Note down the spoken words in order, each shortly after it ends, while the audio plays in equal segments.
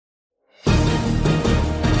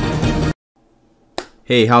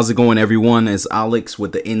Hey, how's it going, everyone? It's Alex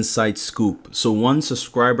with the Inside Scoop. So one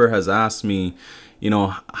subscriber has asked me,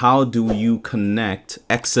 how do you connect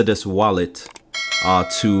Exodus wallet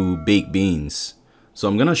to Baked Beans? So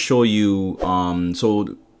I'm gonna show you.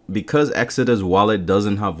 So because Exodus wallet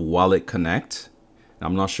doesn't have Wallet Connect,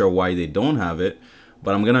 I'm not sure why they don't have it,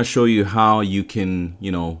 but I'm gonna show you how you can,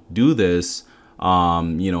 do this.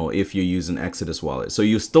 If you're using Exodus wallet. So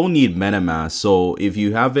you still need MetaMask. So if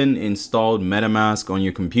you haven't installed MetaMask on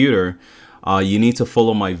your computer, you need to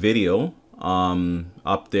follow my video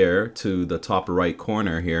up there to the top right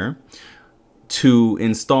corner here to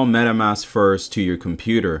install MetaMask first to your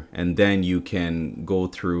computer, and then you can go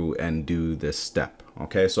through and do this step.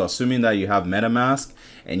 Okay, so assuming that you have MetaMask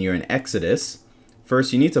and you're in Exodus,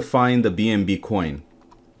 first you need to find the BNB coin.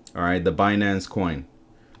 All right, the Binance coin.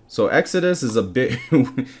 So Exodus is a bit,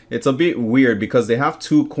 it's a bit weird because they have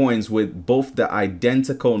two coins with both the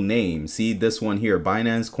identical name. See this one here,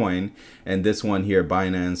 Binance coin, and this one here,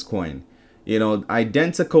 Binance coin.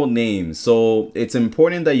 Identical names. So it's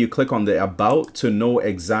important that you click on the about to know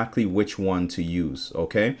exactly which one to use.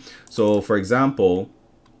 Okay. So for example,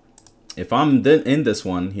 if I'm in this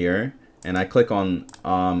one here and I click on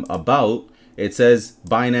about, it says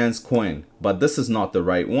Binance coin, but this is not the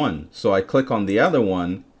right one. So I click on the other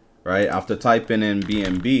one. Right after typing in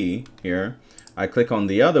BNB here, I click on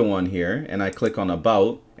the other one here and I click on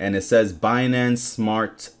about, and it says Binance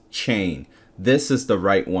Smart Chain. This is the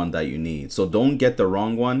right one that you need. So don't get the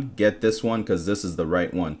wrong one. Get this one because this is the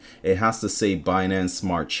right one. It has to say Binance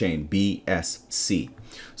Smart Chain, BSC.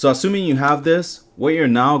 So assuming you have this, what you're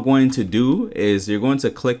now going to do is you're going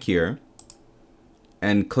to click here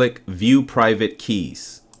and click View Private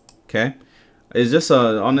Keys. Okay. It's just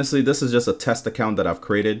honestly, this is just a test account that I've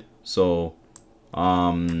created. So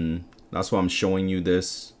that's why I'm showing you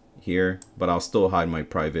this here, but I'll still hide my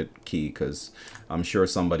private key because I'm sure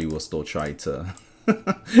somebody will still try to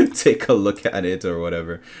take a look at it or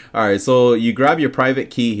whatever. All right, so you grab your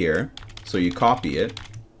private key here. So you copy it.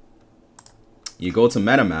 You go to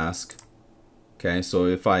MetaMask. Okay, so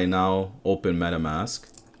if I now open MetaMask,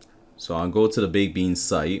 so I'll go to the Baked Beans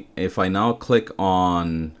site. If I now click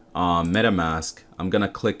on MetaMask, I'm gonna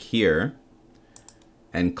click here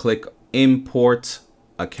and click import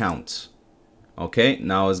account. Okay,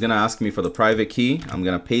 now it's gonna ask me for the private key. I'm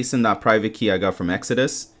gonna paste in that private key I got from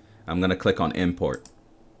Exodus. I'm gonna click on import.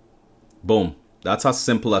 Boom. That's how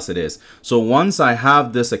simple as it is. So once I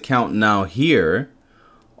have this account now here,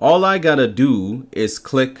 all I gotta do is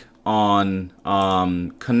click on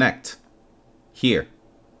connect here.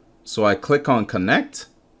 So I click on connect,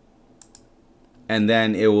 and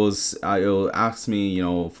then it will ask me,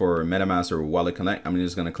 for MetaMask or Wallet Connect. I'm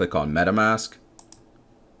just gonna click on MetaMask.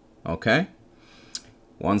 Okay.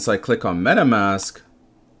 Once I click on MetaMask,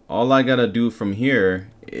 all I gotta do from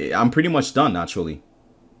here, I'm pretty much done actually.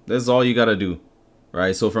 This is all you gotta do,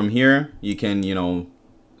 right? So from here, you can,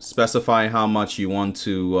 specify how much you want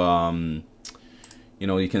to,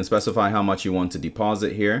 you can specify how much you want to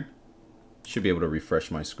deposit here. Should be able to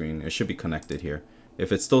refresh my screen. It should be connected here.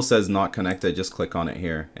 If it still says not connected, just click on it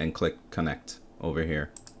here and click connect over here.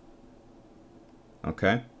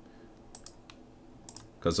 Okay.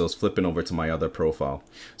 Because it was flipping over to my other profile.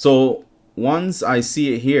 So once I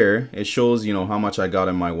see it here, it shows, how much I got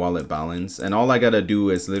in my wallet balance. And all I got to do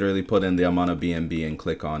is literally put in the amount of BNB and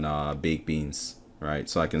click on Baked Beans. Right.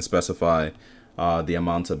 So I can specify the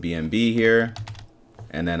amount of BNB here.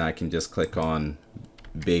 And then I can just click on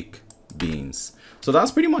Baked Beans. So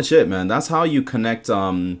that's pretty much it, man. That's how you connect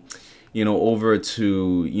over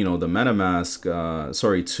to the MetaMask,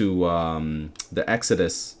 the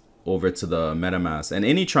Exodus over to the MetaMask, and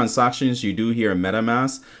any transactions you do here in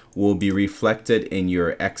MetaMask will be reflected in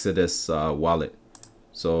your Exodus wallet.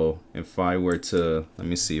 So if I were to, let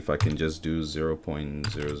me see if I can just do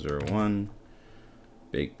 0.001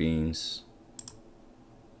 Baked Beans.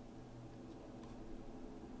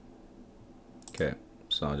 Okay.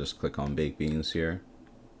 So I'll just click on Baked Beans here.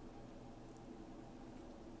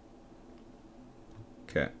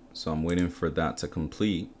 Okay, so I'm waiting for that to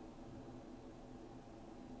complete.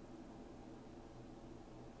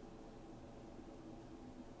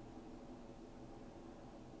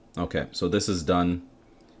 Okay, so this is done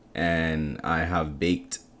and I have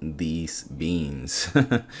baked these beans.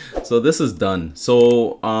 So this is done.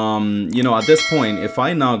 So, at this point, if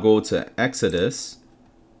I now go to Exodus,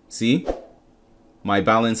 see? My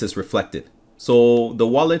balance is reflected. So the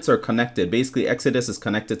wallets are connected. Basically, Exodus is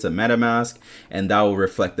connected to MetaMask, and that will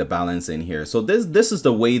reflect the balance in here. So this is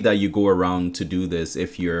the way that you go around to do this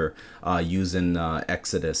if you're using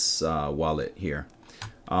Exodus wallet here.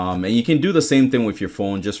 And you can do the same thing with your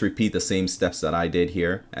phone. Just repeat the same steps that I did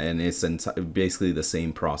here, and it's basically the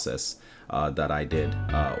same process that I did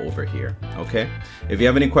over here. Okay, if you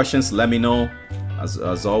have any questions, let me know.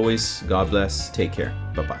 As always, God bless. Take care.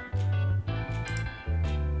 Bye-bye.